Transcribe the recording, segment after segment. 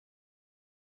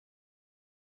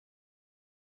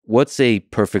What's a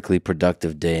perfectly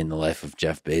productive day in the life of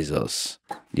Jeff Bezos?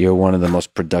 You're one of the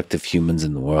most productive humans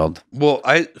in the world. Well,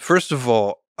 first of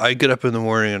all, I get up in the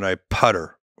morning and I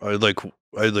putter. I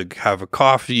have a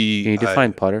coffee. Can you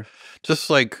define putter? Just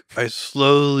like I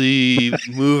slowly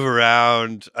move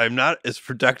around. I'm not as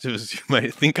productive as you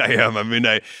might think I am. I mean,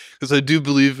 because I do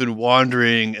believe in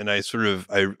wandering, and I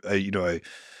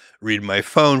read my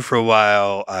phone for a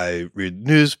while. I read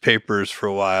newspapers for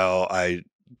a while. I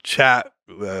chat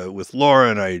with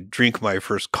Lauren. I drink my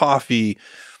first coffee.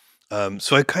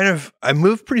 So I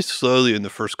move pretty slowly in the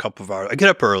first couple of hours. I get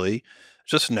up early,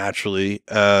 just naturally,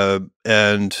 and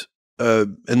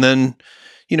then,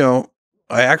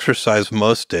 I exercise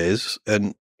most days,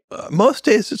 and most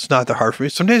days it's not that hard for me.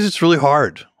 Some days it's really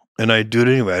hard, and I do it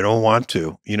anyway. I don't want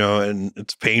to, and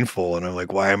it's painful, and I'm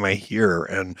like, why am I here?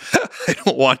 And I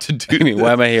don't want to do. I mean,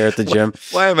 why am I here at the gym?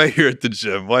 Why am I here at the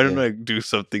gym? Why don't I do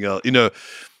something else?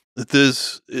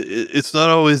 It's not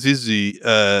always easy.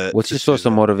 What's your source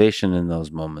of motivation in those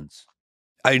moments?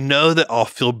 I know that I'll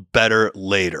feel better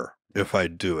later if I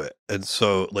do it. And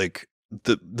so like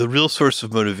the real source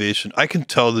of motivation, I can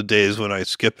tell the days when I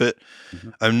skip it.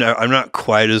 I'm not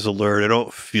quite as alert. I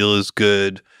don't feel as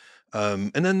good.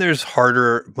 And then there's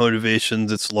harder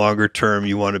motivations. It's longer term.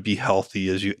 You want to be healthy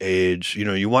as you age.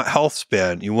 You want health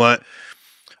span.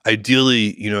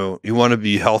 Ideally, you want to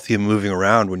be healthy and moving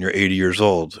around when you're 80 years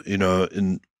old,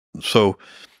 and so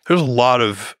there's a lot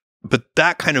of, but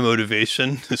that kind of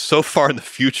motivation is so far in the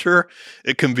future,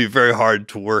 it can be very hard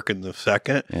to work in the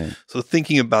second. Yeah. So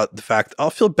thinking about the fact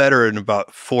I'll feel better in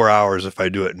about 4 hours if I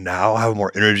do it now, I'll have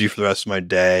more energy for the rest of my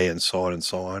day, and so on and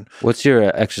so on. What's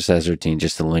your exercise routine,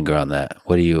 just to linger on that?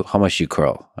 How much you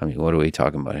curl? I mean, what are we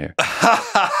talking about here?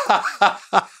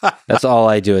 That's all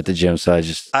I do at the gym. So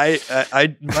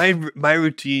my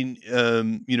routine,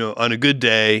 on a good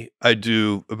day, I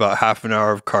do about half an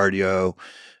hour of cardio,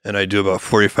 and I do about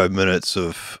 45 minutes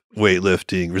of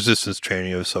weightlifting, resistance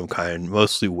training of some kind,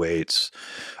 mostly weights.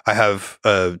 I have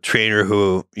a trainer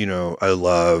who, I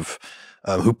love,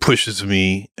 who pushes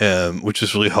me, which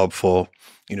is really helpful.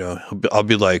 I'll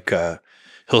be like,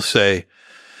 he'll say,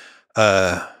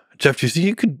 Jeff, do you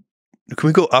think can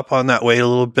we go up on that weight a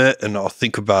little bit? And I'll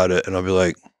think about it, and I'll be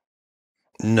like,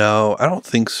 no, I don't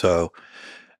think so.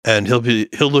 And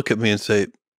he'll look at me and say,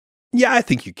 yeah, I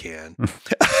think you can.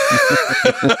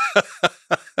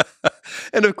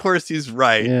 And of course he's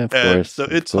right. Yeah, of course. So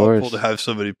it's helpful to have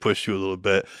somebody push you a little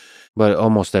bit. But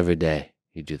almost every day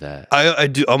you do that. I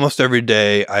do almost every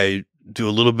day. I do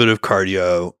a little bit of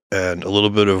cardio and a little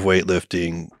bit of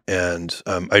weightlifting, and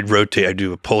I'd rotate. I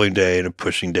do a pulling day and a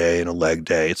pushing day and a leg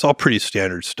day. It's all pretty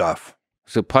standard stuff.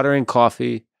 So puttering,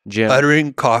 coffee, gym,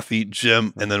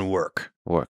 and then work.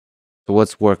 So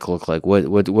what's work look like?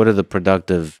 What are the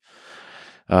productive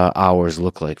hours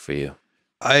look like for you?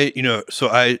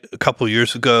 A couple of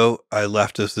years ago, I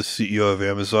left as the CEO of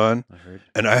Amazon,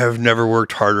 and I have never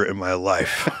worked harder in my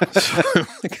life. So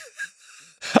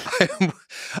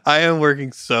I am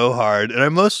working so hard, and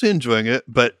I'm mostly enjoying it,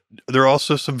 but there are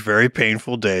also some very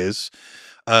painful days.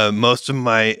 Most of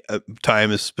my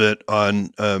time is spent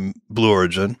on Blue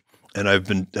Origin, and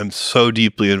I'm so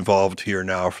deeply involved here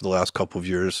now for the last couple of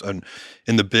years. And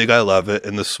in the big, I love it.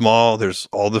 In the small, there's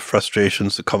all the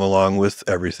frustrations that come along with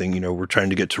everything. We're trying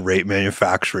to get to rate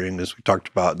manufacturing, as we talked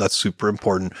about. That's super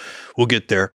important. We'll get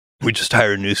there. We just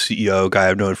hired a new CEO, a guy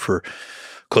I've known for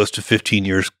close to 15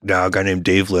 years now, a guy named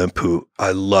Dave Limp, who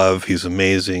I love. He's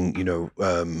amazing.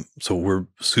 So we're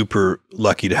super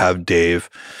lucky to have Dave,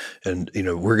 and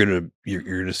you're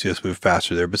gonna see us move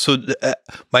faster there. But so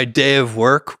my day of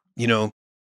work,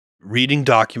 reading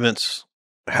documents,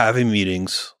 having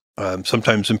meetings,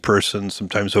 sometimes in person,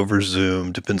 sometimes over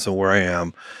Zoom, depends on where I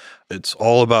am. It's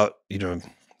all about,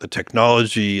 the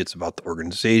technology. It's about the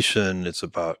organization. It's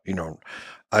about,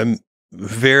 I'm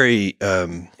very,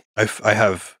 I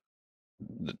have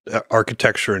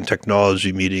architecture and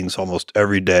technology meetings almost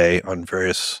every day on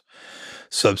various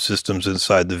subsystems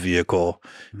inside the vehicle,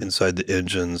 inside the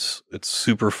engines. It's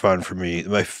super fun for me.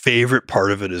 My favorite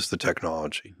part of it is the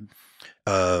technology.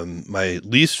 My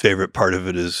least favorite part of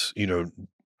it is,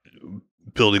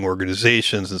 building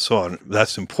organizations and so on.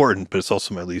 That's important, but it's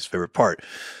also my least favorite part.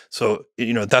 So,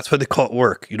 that's why they call it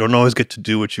work. You don't always get to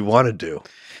do what you want to do.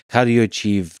 How do you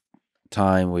achieve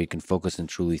time where you can focus and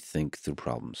truly think through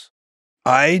problems?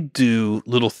 I do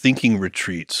little thinking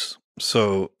retreats.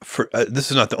 So this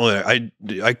is not the only,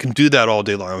 I can do that all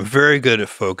day long. I'm very good at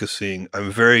focusing. I'm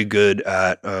very good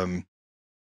at, I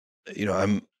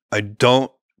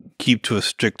don't keep to a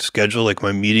strict schedule. Like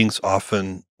my meetings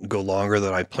often go longer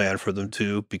than I plan for them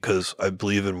to because I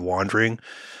believe in wandering.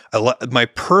 My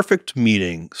perfect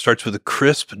meeting starts with a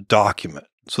crisp document.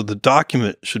 So the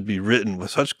document should be written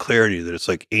with such clarity that it's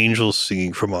like angels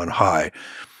singing from on high.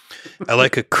 I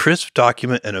like a crisp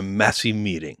document and a messy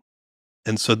meeting.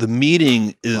 And so the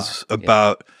meeting is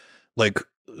about like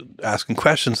asking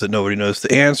questions that nobody knows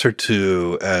the answer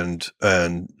to, and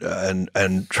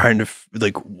trying to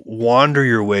like wander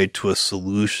your way to a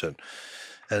solution.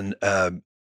 And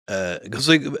because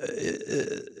like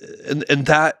and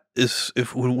that is,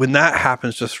 when that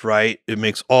happens just right, it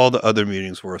makes all the other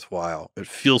meetings worthwhile. It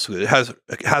feels good. It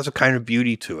has a kind of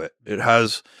beauty to it. It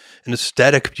has an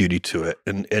aesthetic beauty to it,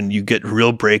 and you get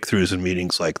real breakthroughs in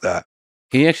meetings like that.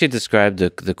 Can you actually describe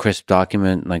the crisp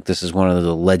document? Like, this is one of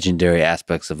the legendary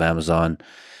aspects of Amazon,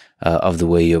 of the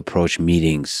way you approach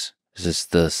meetings. This is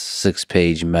the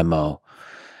 6-page memo.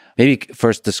 Maybe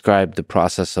first describe the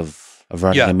process of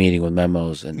running a meeting with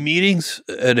memos. And meetings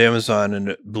at Amazon and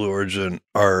at Blue Origin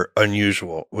are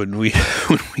unusual. When we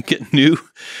get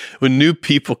when new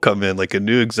people come in, like a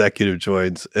new executive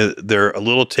joins, they're a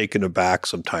little taken aback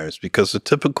sometimes, because the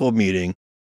typical meeting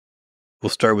will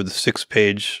start with a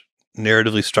 6-page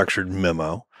narratively structured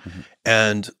memo,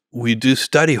 and we do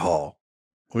study hall.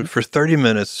 For 30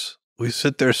 minutes, we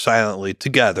sit there silently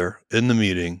together in the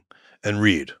meeting and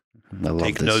read.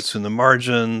 Take notes in the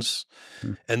margins,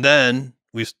 and then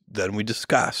we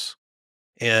discuss.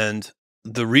 And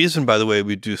the reason, by the way,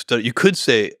 we do study, you could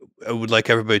say, I would like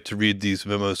everybody to read these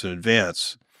memos in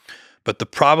advance, but the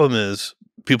problem is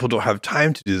people don't have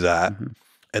time to do that,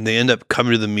 and they end up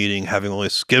coming to the meeting having only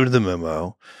skimmed the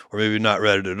memo, or maybe not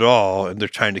read it at all, and they're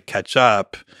trying to catch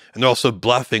up, and they're also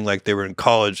bluffing like they were in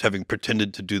college, having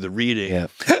pretended to do the reading. Yeah.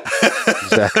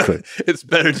 Exactly. It's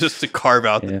better just to carve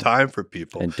out the time for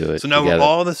people and do it. So now together. We're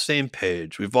all on the same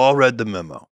page. We've all read the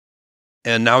memo.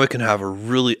 And now we can have a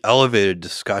really elevated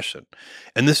discussion.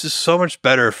 And this is so much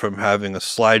better from having a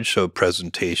slideshow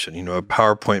presentation, a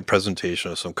PowerPoint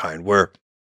presentation of some kind, where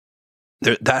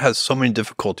that has so many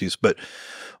difficulties. But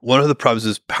one of the problems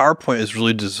is PowerPoint is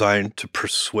really designed to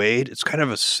persuade. It's kind of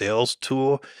a sales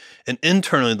tool. And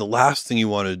internally, the last thing you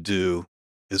want to do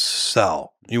is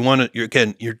sell.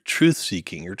 You're truth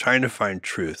seeking. You're trying to find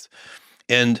truth.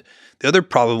 And the other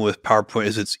problem with PowerPoint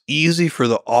is it's easy for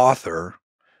the author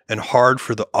and hard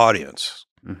for the audience.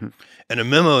 And a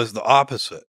memo is the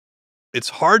opposite. It's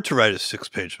hard to write a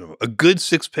 6-page memo. A good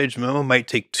 6-page memo might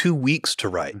take 2 weeks to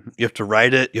write. You have to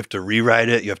write it, you have to rewrite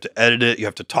it, you have to edit it, you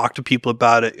have to talk to people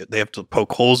about it, they have to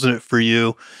poke holes in it for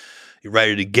you. You write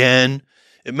it again.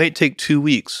 It might take 2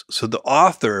 weeks. So the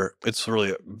author, it's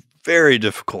really a very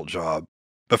difficult job.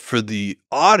 But for the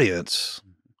audience,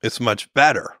 it's much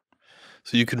better.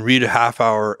 So you can read a half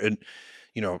hour, and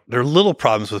there are little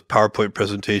problems with PowerPoint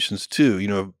presentations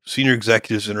too. Senior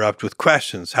executives interrupt with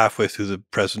questions halfway through the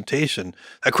presentation.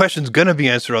 That question's going to be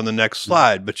answered on the next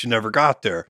slide, but you never got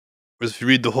there. Whereas if you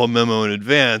read the whole memo in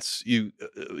advance, I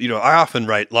often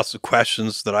write lots of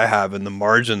questions that I have in the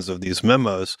margins of these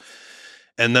memos,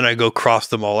 and then I go cross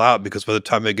them all out, because by the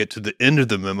time I get to the end of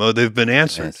the memo, they've been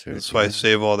answered. That's why I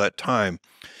save all that time.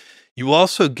 You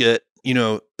also get,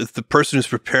 if the person who's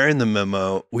preparing the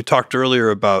memo, we talked earlier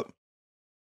about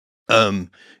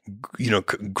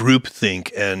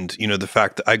groupthink, and the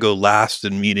fact that I go last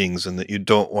in meetings, and that you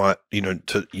don't want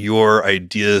your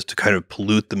ideas to kind of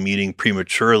pollute the meeting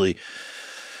prematurely.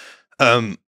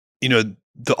 The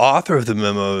author of the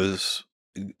memo has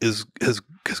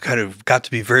kind of got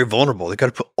to be very vulnerable. They got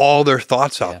to put all their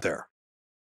thoughts out there,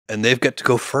 and they've got to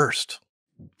go first.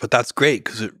 But that's great,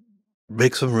 because it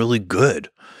makes them really good.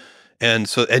 And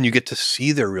you get to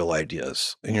see their real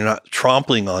ideas, and you're not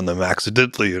trampling on them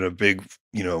accidentally in a big,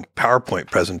 PowerPoint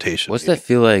presentation. What's that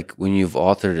feel like when you've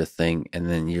authored a thing and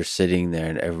then you're sitting there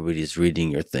and everybody's reading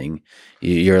your thing?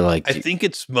 You're like, I think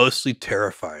it's mostly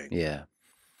terrifying. Yeah.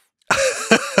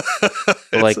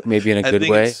 Like maybe in a good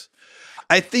way.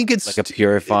 I think it's like a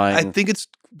purifying. I think it's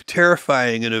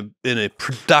terrifying in a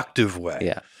productive way.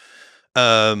 Yeah.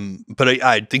 But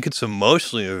I think it's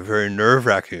emotionally a very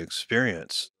nerve-wracking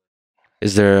experience.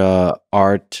 Is there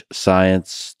art,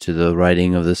 science to the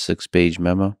writing of the 6-page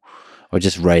memo, or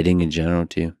just writing in general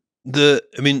to you?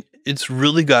 It's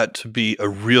really got to be a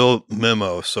real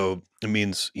memo. So it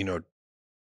means,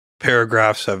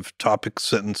 paragraphs have topic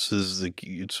sentences,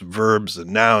 it's verbs and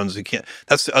nouns.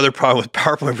 That's the other problem with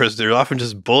PowerPoint presentations. They're often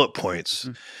just bullet points,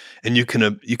 and you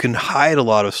can hide a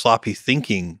lot of sloppy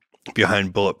thinking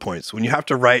behind bullet points. When you have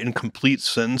to write in complete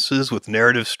sentences with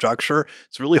narrative structure,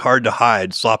 it's really hard to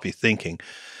hide sloppy thinking.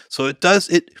 So it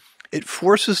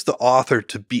forces the author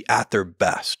to be at their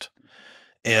best.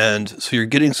 And so they're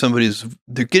getting somebody's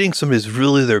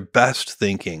really their best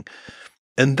thinking.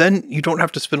 And then you don't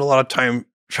have to spend a lot of time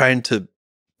trying to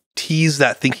tease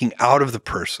that thinking out of the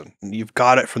person. You've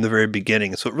got it from the very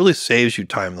beginning. So it really saves you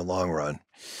time in the long run.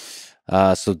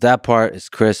 So that part is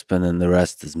crisp, and then the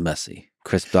rest is messy.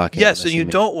 Crisp document. Yes, and you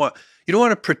don't want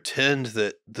to pretend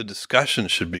that the discussion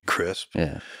should be crisp.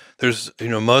 Yeah. There's,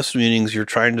 most meetings you're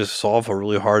trying to solve a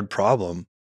really hard problem.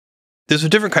 There's a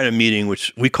different kind of meeting,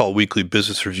 which we call weekly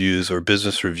business reviews or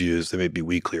business reviews. They may be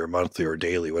weekly or monthly or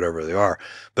daily, whatever they are.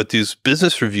 But these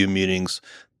business review meetings,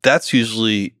 that's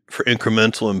usually for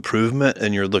incremental improvement.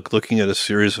 And you're looking at a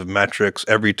series of metrics.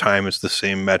 Every time it's the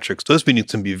same metrics. Those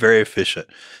meetings can be very efficient.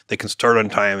 They can start on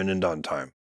time and end on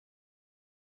time.